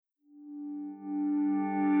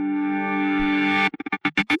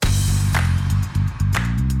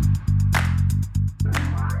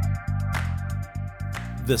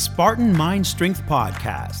the Spartan Mind Strength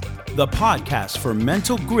Podcast, the podcast for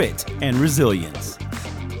mental grit and resilience.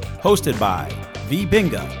 Hosted by V.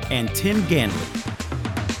 Binga and Tim Ganley.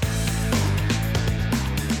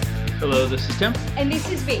 Hello, this is Tim. And this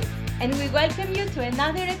is V. And we welcome you to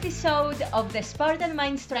another episode of the Spartan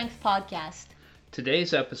Mind Strength Podcast.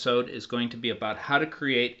 Today's episode is going to be about how to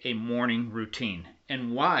create a morning routine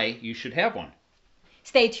and why you should have one.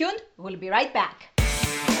 Stay tuned, we'll be right back.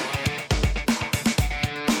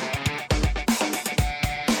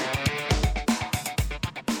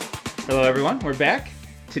 Hello everyone, we're back.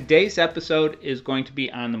 Today's episode is going to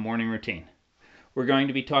be on the morning routine. We're going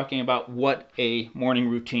to be talking about what a morning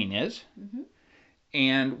routine is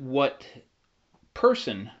and what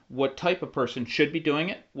type of person should be doing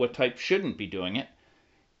it, what type shouldn't be doing it.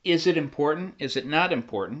 Is it important? Is it not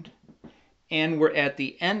important? And we're at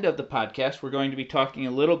the end of the podcast, we're going to be talking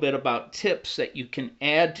a little bit about tips that you can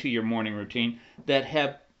add to your morning routine that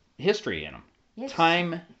have history in them. Yes.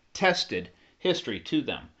 Time-tested history to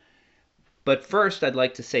them. But first, I'd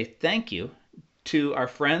like to say thank you to our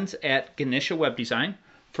friends at Ganesha Web Design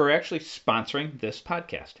for actually sponsoring this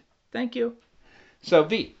podcast. Thank you. So,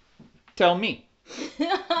 V, tell me. You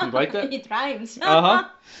like that? It rhymes.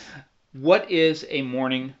 What is a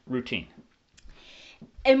morning routine?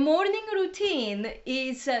 A morning routine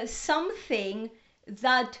is something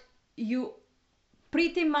that you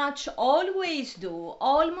pretty much always do,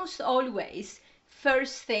 almost always,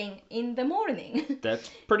 first thing in the morning. That's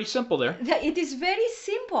pretty simple there. It is very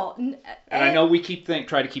simple. And I know we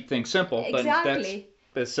try to keep things simple, but Exactly.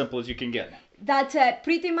 that's as simple as you can get. That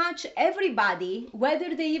pretty much everybody,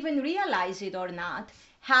 whether they even realize it or not,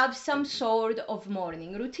 have some sort of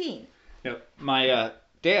morning routine. My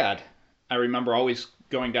dad, I remember always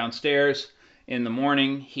going downstairs in the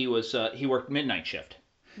morning. He worked midnight shift.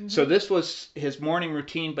 Mm-hmm. So this was his morning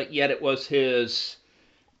routine, but yet it was his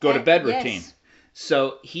go to bed routine. Yes.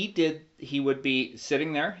 So he would be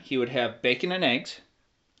sitting there, he would have bacon and eggs.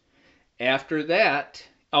 After that,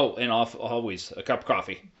 and always a cup of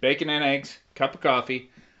coffee. Bacon and eggs, cup of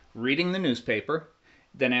coffee, reading the newspaper.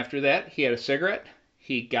 Then after that, he had a cigarette,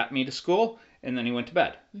 he got me to school, and then he went to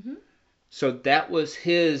bed. Mm-hmm. So that was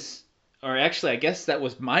I guess that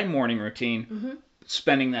was my morning routine,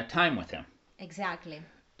 spending that time with him. Exactly.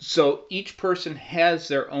 So each person has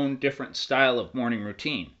their own different style of morning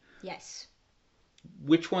routine. Yes.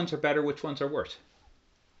 Which ones are better? Which ones are worse?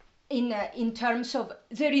 In terms of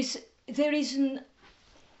there is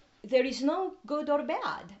no good or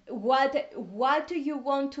bad. What you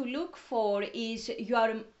want to look for is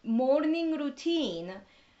your morning routine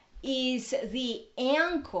is the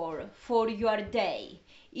anchor for your day.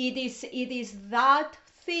 It is that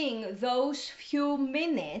thing, those few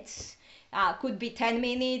minutes, could be 10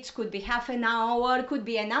 minutes, could be half an hour, could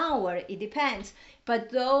be an hour, it depends.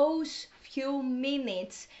 But those few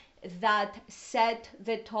minutes that set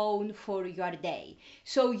the tone for your day.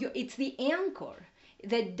 So it's the anchor.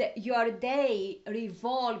 That your day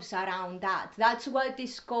revolves around that. That's what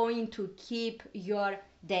is going to keep your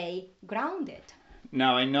day grounded.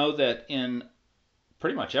 Now, I know that in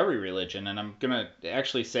pretty much every religion, and I'm going to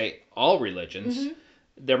actually say all religions,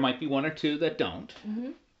 there might be one or two that don't.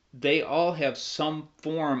 Mm-hmm. They all have some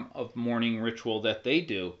form of morning ritual that they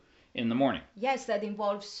do in the morning. Yes, that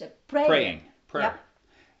involves prayer. Prayer. Yep.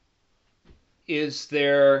 Is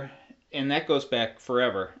there, and that goes back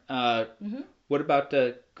forever. What about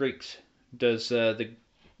the Greeks? Does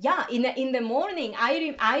Yeah, in the morning,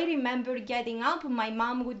 I remember getting up. My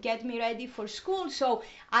mom would get me ready for school, so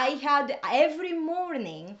every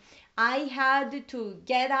morning I had to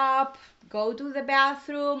get up, go to the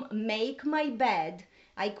bathroom, make my bed.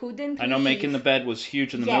 I couldn't. I know making the bed was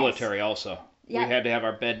huge in the military. Also, we had to have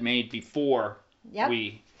our bed made before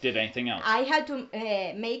we did anything else. I had to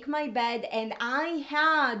make my bed, and I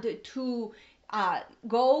had to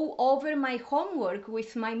go over my homework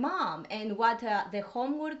with my mom. And what the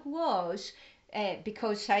homework was,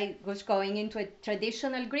 because I was going into a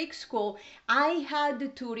traditional Greek school, I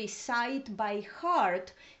had to recite by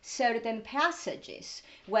heart certain passages,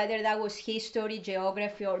 whether that was history,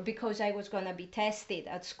 geography, or because I was going to be tested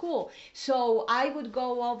at school. So I would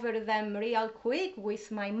go over them real quick with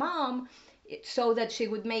my mom so that she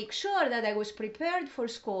would make sure that I was prepared for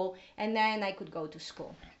school, and then I could go to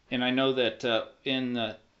school. And I know that in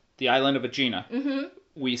the island of Aegina,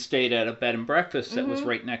 we stayed at a bed and breakfast that was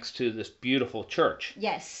right next to this beautiful church.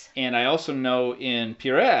 Yes. And I also know in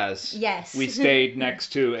Pires, we stayed next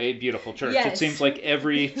to a beautiful church. Yes. It seems like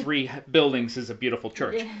every 3 buildings is a beautiful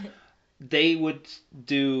church. Yeah. They would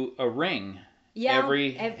do a ring Yeah,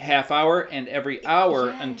 every half hour and every hour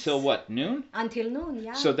Yes. until what, noon? Until noon,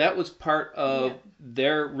 yeah. So that was part of Yeah.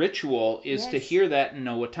 their ritual, is to Yes. hear that and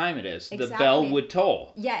know what time it is. The Exactly. bell would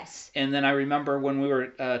toll. Yes. And then I remember when we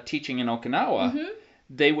were teaching in Okinawa, Mm-hmm.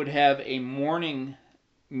 they would have a morning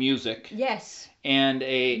music Yes. and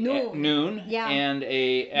a Noon. Yeah. and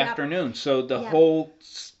a afternoon. So the Yeah. whole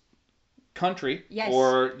country Yes.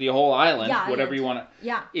 or the whole island, Yeah, whatever island. you want to,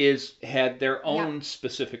 Yeah. had their own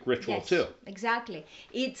specific ritual Yes, too. exactly.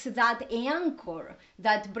 It's that anchor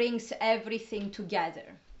that brings everything together.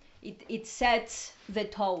 It sets the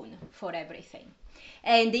tone for everything.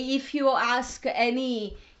 And if you ask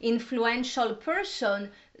any influential person,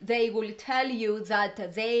 they will tell you that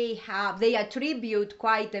they attribute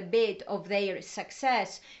quite a bit of their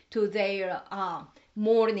success to their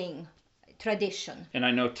morning tradition. And I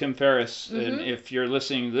know Tim Ferriss, Mm-hmm. and if you're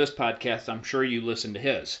listening to this podcast, I'm sure you listen to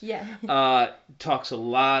his. Yeah. Talks a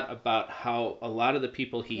lot about how a lot of the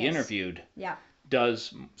people he Yes. interviewed Yeah.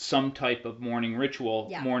 does some type of morning ritual,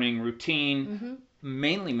 Yeah. morning routine, Mm-hmm.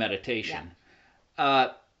 mainly meditation.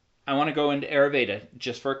 I want to go into Ayurveda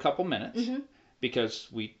just for a couple minutes Mm-hmm. because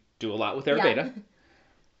we do a lot with Ayurveda. Yeah.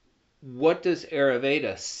 What does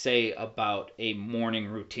Ayurveda say about a morning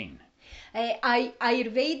routine?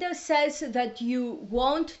 Ayurveda says that you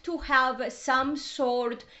want to have some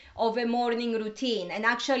sort of a morning routine, and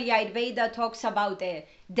actually Ayurveda talks about a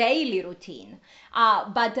daily routine.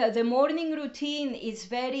 But the morning routine is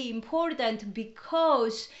very important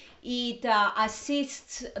because it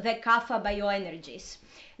assists the kapha bioenergies.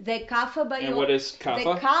 The kapha And what is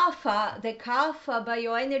kapha? The kapha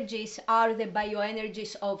bioenergies are the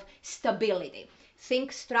bioenergies of stability.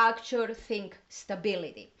 Think structure, think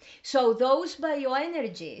stability. So those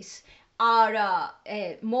bioenergies are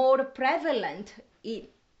more prevalent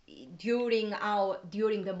during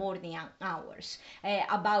the morning hours,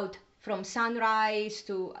 about from sunrise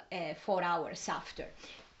to 4 hours after.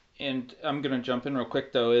 And I'm going to jump in real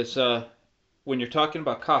quick though, is when you're talking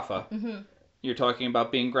about kapha, Mm-hmm. you're talking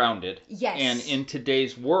about being grounded. Yes. And in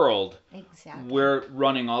today's world, Exactly. we're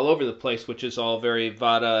running all over the place, which is all very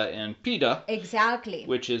vata and pitta, Exactly.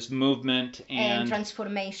 which is movement And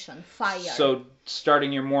transformation, fire. So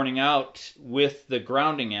starting your morning out with the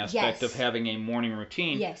grounding aspect Yes. of having a morning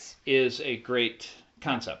routine Yes. is a great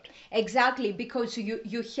concept. Exactly, because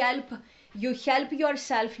you help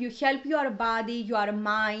yourself, you help your body, your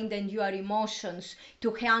mind, and your emotions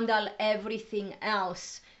to handle everything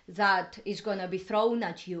else that is going to be thrown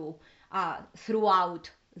at you throughout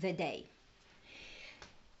the day.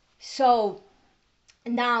 So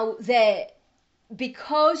now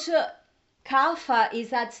because kapha is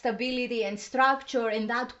that stability and structure and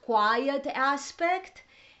that quiet aspect,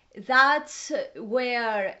 that's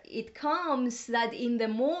where it comes that in the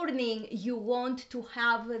morning you want to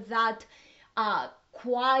have that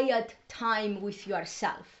quiet time with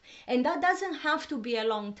yourself. And that doesn't have to be a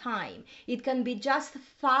long time. It can be just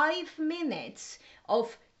 5 minutes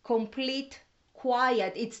of complete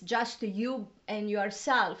quiet. It's just you and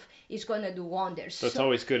yourself is going to do wonders. So it's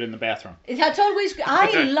always good in the bathroom. That's always good.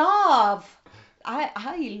 I love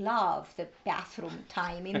the bathroom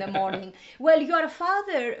time in the morning. Well, your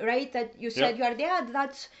father, right, that you said your dad,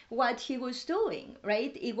 that's what he was doing,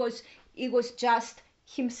 right? It was just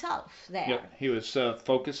himself there. Yep, he was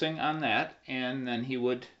focusing on that, and then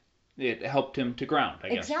it helped him to ground, I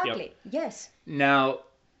guess. Exactly, Yep. yes. Now,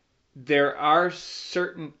 there are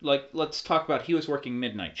certain, let's talk about, he was working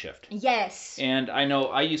midnight shift. Yes. And I know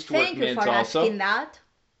I used to work mids also. Thank you for asking that.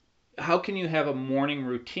 How can you have a morning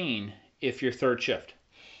routine if you're third shift?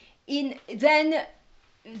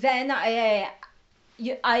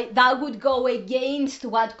 That would go against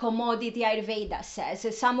what commodity Ayurveda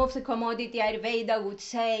says. Some of the commodity Ayurveda would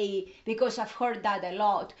say, because I've heard that a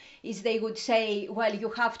lot, is they would say, well, you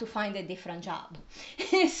have to find a different job.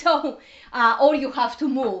 So, or you have to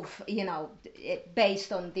move,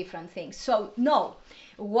 based on different things. So, no.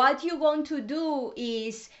 What you want to do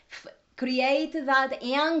is create that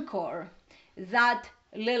anchor, that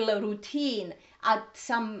little routine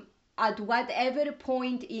at whatever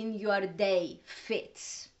point in your day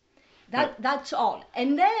fits. That's all.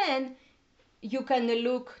 And then you can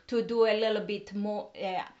look to do a little bit more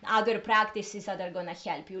other practices that are going to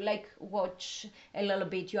help you, like watch a little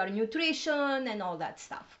bit your nutrition and all that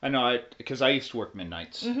stuff. I know, because I used to work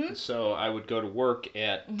midnights. Mm-hmm. So I would go to work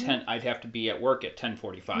at 10, I'd have to be at work at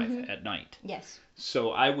 10:45 at night. Yes.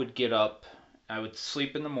 So I would get up, I would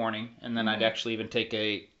sleep in the morning, and then I'd actually even take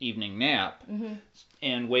a evening nap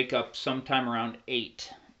and wake up sometime around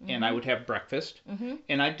 8. And I would have breakfast,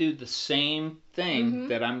 and I'd do the same thing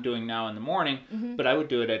that I'm doing now in the morning, but I would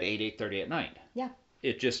do it at 8:30 at night. Yeah.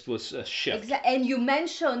 It just was a shift. And you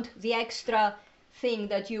mentioned the extra thing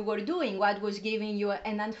that you were doing, what was giving you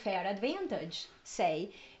an unfair advantage,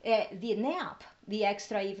 say, the nap, the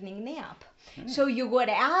extra evening nap. So you were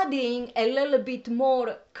adding a little bit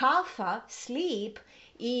more kapha, sleep,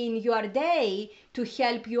 in your day to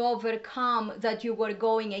help you overcome that you were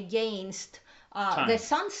going against the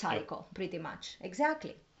sun cycle, pretty much.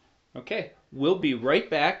 Exactly. Okay, we'll be right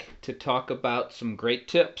back to talk about some great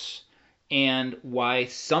tips and why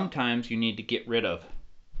sometimes you need to get rid of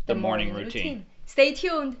the morning routine. Stay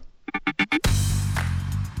tuned.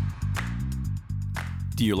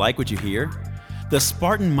 Do you like what you hear? The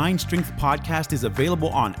Spartan Mind Strength podcast is available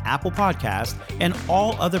on Apple Podcasts and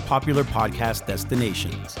all other popular podcast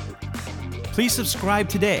destinations. Please subscribe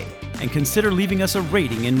today and consider leaving us a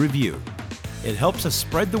rating and review. It helps us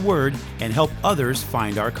spread the word and help others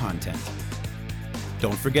find our content.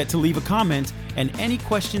 Don't forget to leave a comment and any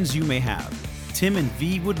questions you may have. Tim and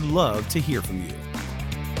V would love to hear from you.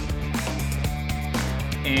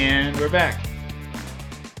 And we're back.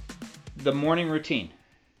 The morning routine.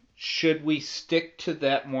 Should we stick to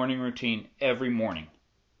that morning routine every morning?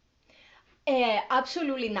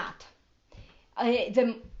 Absolutely not.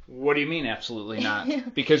 What do you mean, absolutely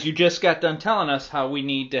not? Because you just got done telling us how we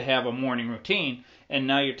need to have a morning routine, and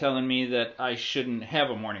now you're telling me that I shouldn't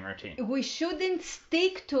have a morning routine. We shouldn't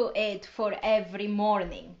stick to it for every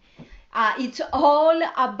morning. It's all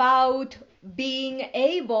about being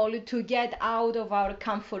able to get out of our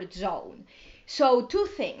comfort zone. So, two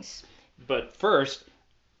things. But first,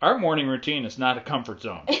 our morning routine is not a comfort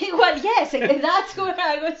zone. Well, yes, that's where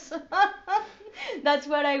I was. That's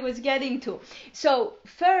what I was getting to. So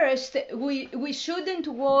first, we shouldn't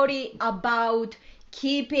worry about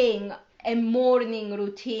keeping a morning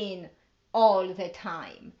routine all the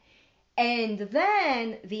time. And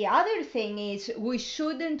then the other thing is we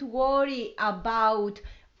shouldn't worry about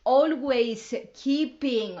always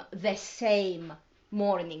keeping the same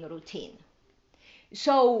morning routine.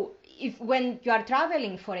 So if when you are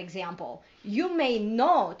traveling, for example, you may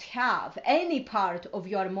not have any part of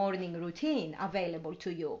your morning routine available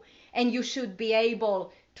to you, and you should be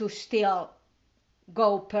able to still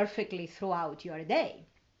go perfectly throughout your day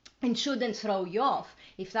and shouldn't throw you off.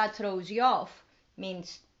 If that throws you off,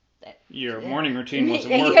 means your morning routine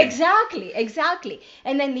wasn't working. Exactly.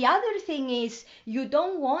 And then the other thing is you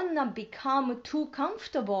don't want to become too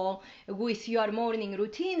comfortable with your morning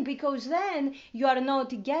routine, because then you are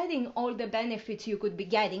not getting all the benefits you could be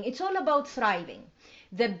getting. It's all about thriving.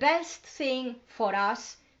 The best thing for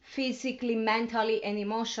us physically, mentally, and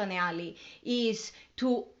emotionally is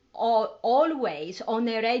to always, on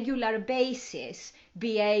a regular basis,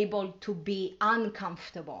 be able to be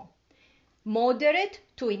uncomfortable. Moderate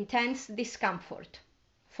to intense discomfort.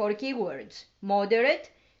 4 keywords. Moderate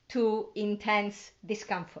to intense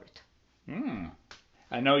discomfort.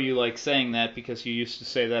 I know you like saying that because you used to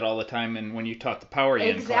say that all the time and when you taught the Power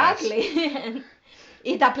Yin Exactly. class.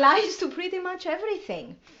 It applies to pretty much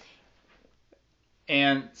everything.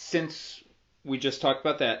 And since we just talked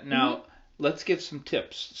about that, now let's give some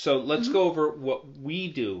tips. So let's go over what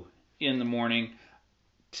we do in the morning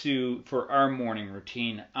for our morning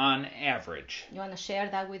routine on average. You want to share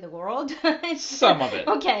that with the world? Some of it.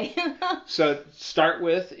 Okay. So start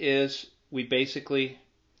with is we basically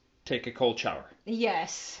take a cold shower.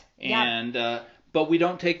 Yes. And but we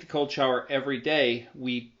don't take the cold shower every day.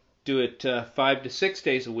 We do it 5 to 6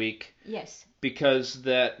 days a week. Yes. Because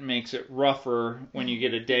that makes it rougher when you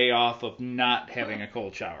get a day off of not having a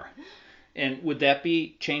cold shower. And would that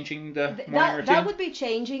be changing the morning routine? That would be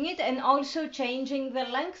changing it, and also changing the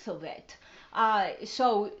length of it.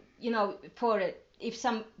 So, if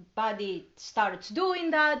somebody starts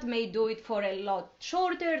doing that, may do it for a lot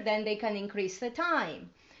shorter, then they can increase the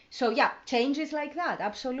time. So yeah, changes like that,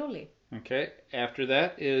 absolutely. Okay, after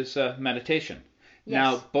that is meditation. Yes.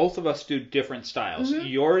 Now, both of us do different styles.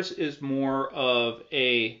 Yours is more of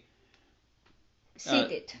a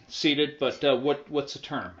seated, but what's the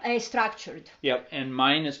term? Structured. Yep, and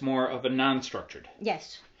mine is more of a non-structured.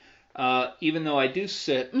 Yes. Even though I do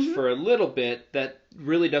sit for a little bit, that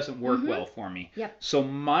really doesn't work well for me. Yep. So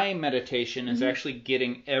my meditation is actually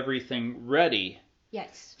getting everything ready.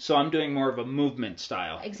 Yes. So I'm doing more of a movement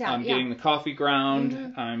style. Exactly. I'm getting the coffee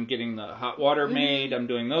ground, I'm getting the hot water made, I'm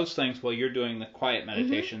doing those things while you're doing the quiet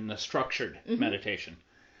meditation, the structured meditation.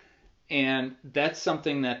 And that's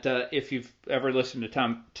something that if you've ever listened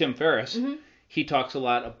to Tim Ferriss, he talks a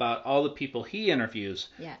lot about all the people he interviews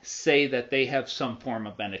say that they have some form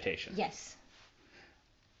of meditation. Yes.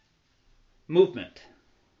 Movement.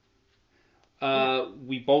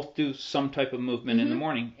 We both do some type of movement in the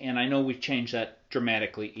morning, and I know we've changed that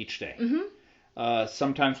dramatically each day.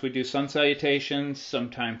 Sometimes we do sun salutations.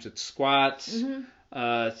 Sometimes it's squats.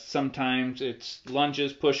 Sometimes it's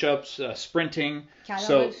lunges, push-ups, sprinting,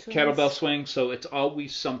 kettlebell swing. So it's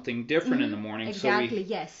always something different in the morning. Exactly,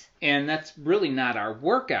 yes. And that's really not our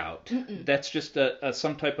workout. That's just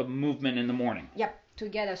some type of movement in the morning. Yep, to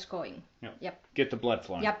get us going. Yep. Get the blood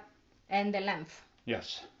flowing. Yep, and the length.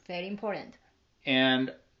 Yes. Very important.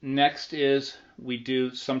 And next is we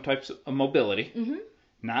do some types of mobility.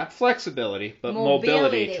 Not flexibility, but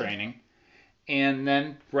mobility training. And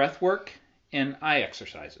then breath work and eye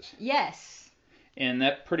exercises. Yes. And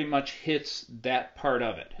that pretty much hits that part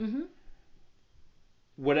of it.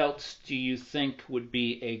 What else do you think would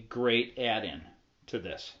be a great add-in to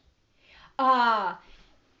this?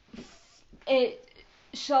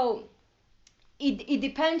 So it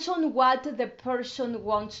depends on what the person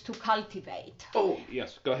wants to cultivate. Oh,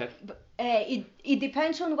 yes. Go ahead. It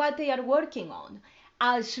depends on what they are working on.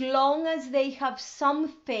 As long as they have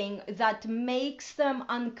something that makes them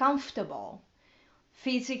uncomfortable,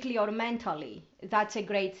 physically or mentally, that's a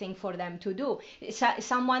great thing for them to do.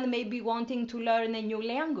 Someone may be wanting to learn a new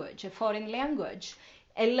language, a foreign language.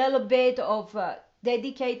 A little bit of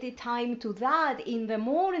dedicated time to that in the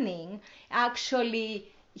morning actually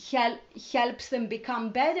helps them become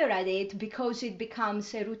better at it, because it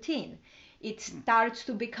becomes a routine. It starts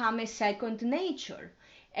to become a second nature.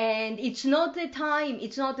 And it's not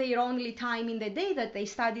their only time in the day that they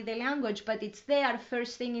study the language, but it's their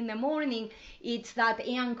first thing in the morning. It's that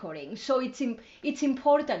anchoring. So it's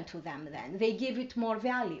important to them then. They give it more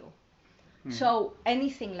value. So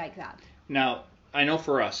anything like that. Now, I know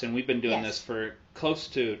for us, and we've been doing this for close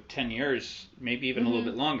to 10 years, maybe even a little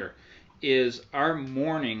bit longer, is our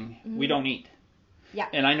morning, we don't eat. Yeah.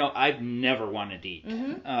 And I know I've never wanted to eat.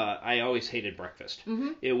 I always hated breakfast.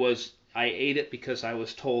 I ate it because I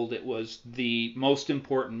was told it was the most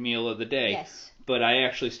important meal of the day. Yes. But I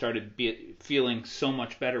actually started feeling so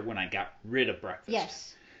much better when I got rid of breakfast.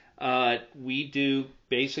 Yes. We do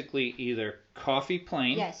basically either coffee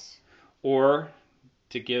plain, yes, or,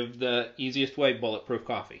 to give the easiest way, bulletproof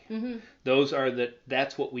coffee.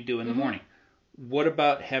 That's what we do in the morning. What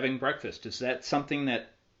about having breakfast? Is that something that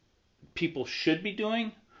people should be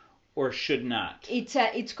doing or should not?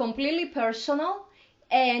 It's completely personal.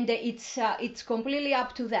 And it's completely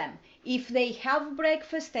up to them. If they have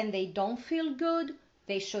breakfast and they don't feel good,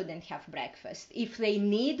 they shouldn't have breakfast. If they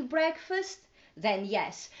need breakfast, then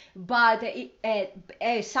yes. But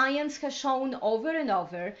science has shown over and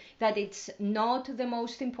over that it's not the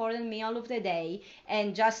most important meal of the day.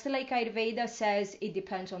 And just like Ayurveda says, it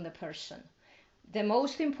depends on the person. The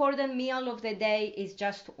most important meal of the day is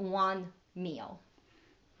just one meal.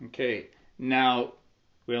 Okay. Now,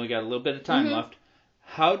 we only got a little bit of time left.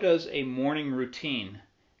 How does a morning routine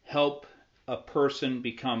help a person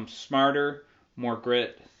become smarter, more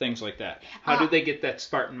grit, things like that? How do they get that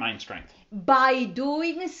Spartan mind strength? By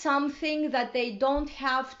doing something that they don't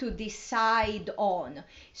have to decide on.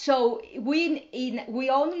 So we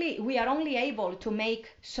are only able to make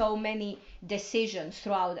so many decisions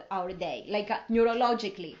throughout our day, like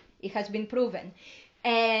neurologically, it has been proven.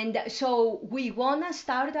 And so we want to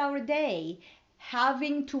start our day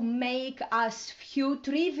having to make as few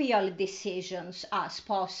trivial decisions as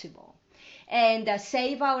possible, and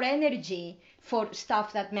save our energy for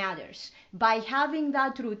stuff that matters. By having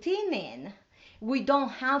that routine in, we don't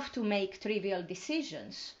have to make trivial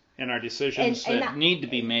decisions. And our decisions that need to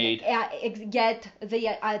be made get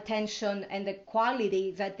the attention and the quality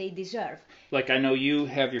that they deserve. Like, I know you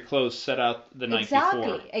have your clothes set out the night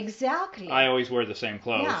before. Exactly. I always wear the same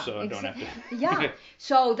clothes, so I don't have to. Yeah.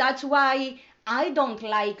 So that's why I don't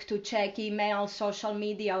like to check email, social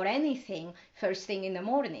media, or anything first thing in the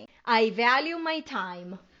morning. I value my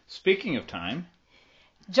time. Speaking of time,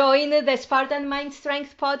 join the Spartan Mind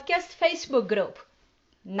Strength Podcast Facebook group.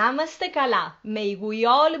 Namaste Kala. May we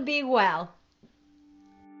all be well.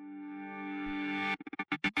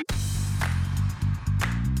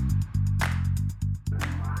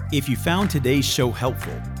 If you found today's show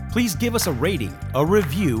helpful, please give us a rating, a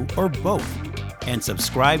review, or both, and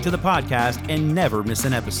subscribe to the podcast and never miss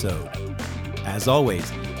an episode. As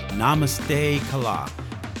always, Namaste Kala,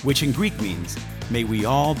 which in Greek means, may we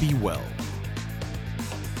all be well.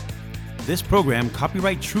 This program,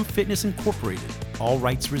 copyright True Fitness Incorporated, all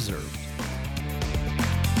rights reserved.